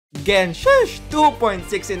Genshin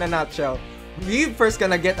 2.6 in a nutshell. We first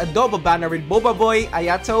gonna get a double banner with Boba Boy,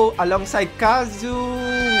 Ayato, alongside Kazu,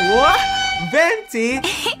 what? Venti?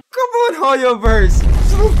 Come on, Hoyoverse!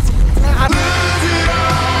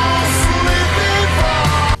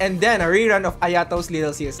 And then a rerun of Ayato's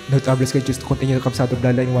Little Sis. No troubles can choose to continue the Kabsato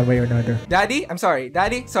bloodline one way or another. Daddy? I'm sorry.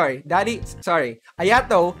 Daddy? Sorry. Daddy? Sorry.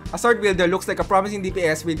 Ayato, a sword wielder, looks like a promising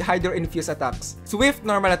DPS with hydro-infused attacks. Swift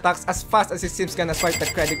normal attacks as fast as it seems gonna swipe the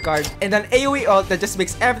credit card. And an AoE ult that just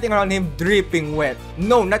makes everything around him dripping wet.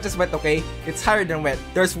 No, not just wet, okay? It's higher than wet.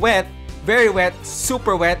 There's wet, very wet,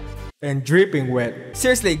 super wet, and dripping wet.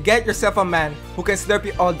 Seriously, get yourself a man who can slurp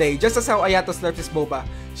you all day, just as how Ayato slurps his boba.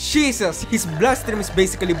 Jesus, his bloodstream is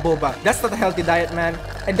basically boba. That's not a healthy diet, man.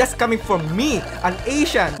 And that's coming from me, an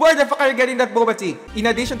Asian. Where the fuck are you getting that boba tea? In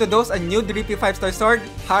addition to those, a new drippy 5-star sword,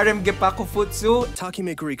 Harem Gepaku Futsu.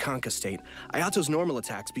 Takemekuri Kanka state, Ayato's normal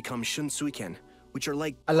attacks become Shunsuiken, which are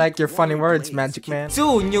like... I like your funny words, Magic Man.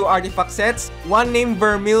 2 new artifact sets, one named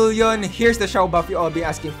Vermilion, here's the show buff you all been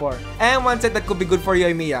asking for. And one set that could be good for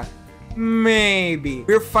Yoimiya. Maybe.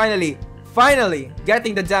 We're finally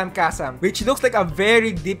getting the damn chasm, which looks like a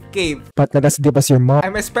very deep cave. But not as deep as your mom.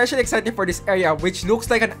 I'm especially excited for this area, which looks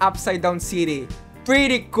like an upside down city.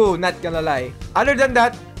 Pretty cool, not gonna lie. Other than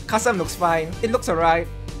that, chasm looks fine. It looks alright.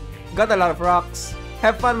 Got a lot of rocks.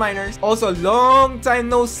 Have fun, miners. Also, long time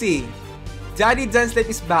no see. Daddy Dunslet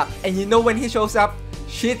is back, and you know when he shows up,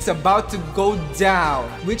 shit's about to go down.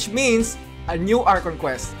 Which means a new Archon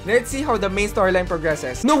quest. Let's see how the main storyline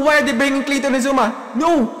progresses. No, why are they bringing Cleto and Izuma?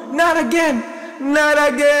 No, not again! Not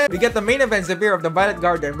again! We get the main event, the Beer of the Violet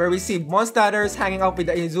Garden, where we see monsters hanging out with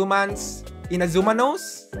the Inazumanos?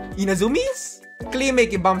 Inazumis? Klee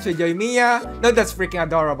making bumps with Yoimiya. No, that's freaking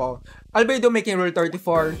adorable. Albedo making Rule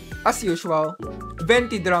 34, as usual.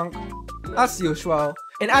 Venti drunk, as usual.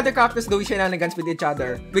 And other characters doing shenanigans with each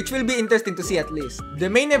other, which will be interesting to see at least. The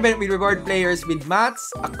main event will reward players with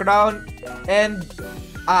mats, a crown, and...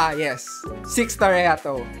 yes, 6-star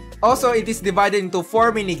Ayato. Also, it is divided into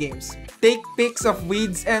 4 minigames. Take pics of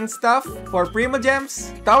weeds and stuff for Primo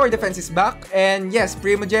Gems. Tower Defense is back, and yes,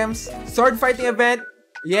 Primo Gems. Sword Fighting event,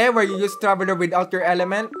 yeah, where you use Traveler without your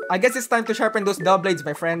element. I guess it's time to sharpen those dull blades,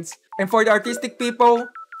 my friends. And for the artistic people,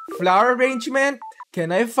 flower arrangement.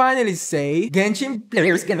 Can I finally say, Genshin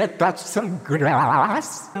players gonna touch some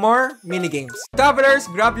grass? More minigames. Travelers,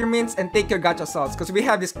 grab your mints and take your gacha salts because we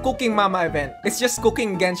have this Cooking Mama event. It's just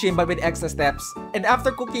cooking Genshin but with extra steps. And after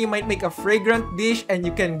cooking, you might make a fragrant dish and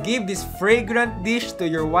you can give this fragrant dish to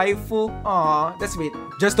your waifu. Aww, that's sweet.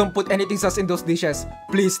 Just don't put anything sus in those dishes.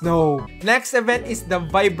 Please no. Next event is the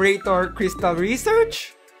Vibrator Crystal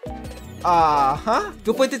Research.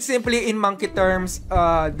 To put it simply in monkey terms,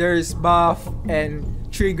 there's buff and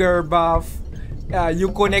trigger buff.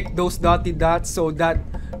 You connect those dotted dots so that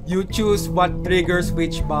you choose what triggers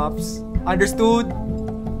which buffs. Understood?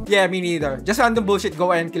 Yeah, me neither. Just random bullshit,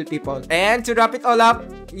 go and kill people. And to wrap it all up,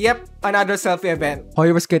 yep, another selfie event.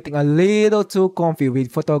 Hoy was getting a little too comfy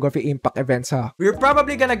with photography impact events, huh? We're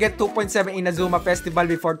probably gonna get 2.7 in Azuma Festival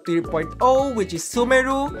before 3.0, which is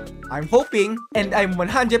Sumeru. I'm hoping, and I'm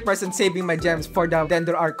 100% saving my gems for the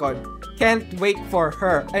Dendro Archon. Can't wait for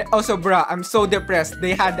her. And also, bruh, I'm so depressed.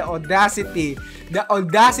 They had the audacity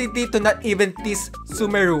to not even tease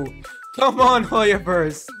Sumeru. Come on,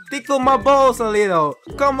 Hoyoverse. Tickle my balls a little.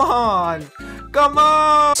 Come on. Come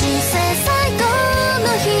on.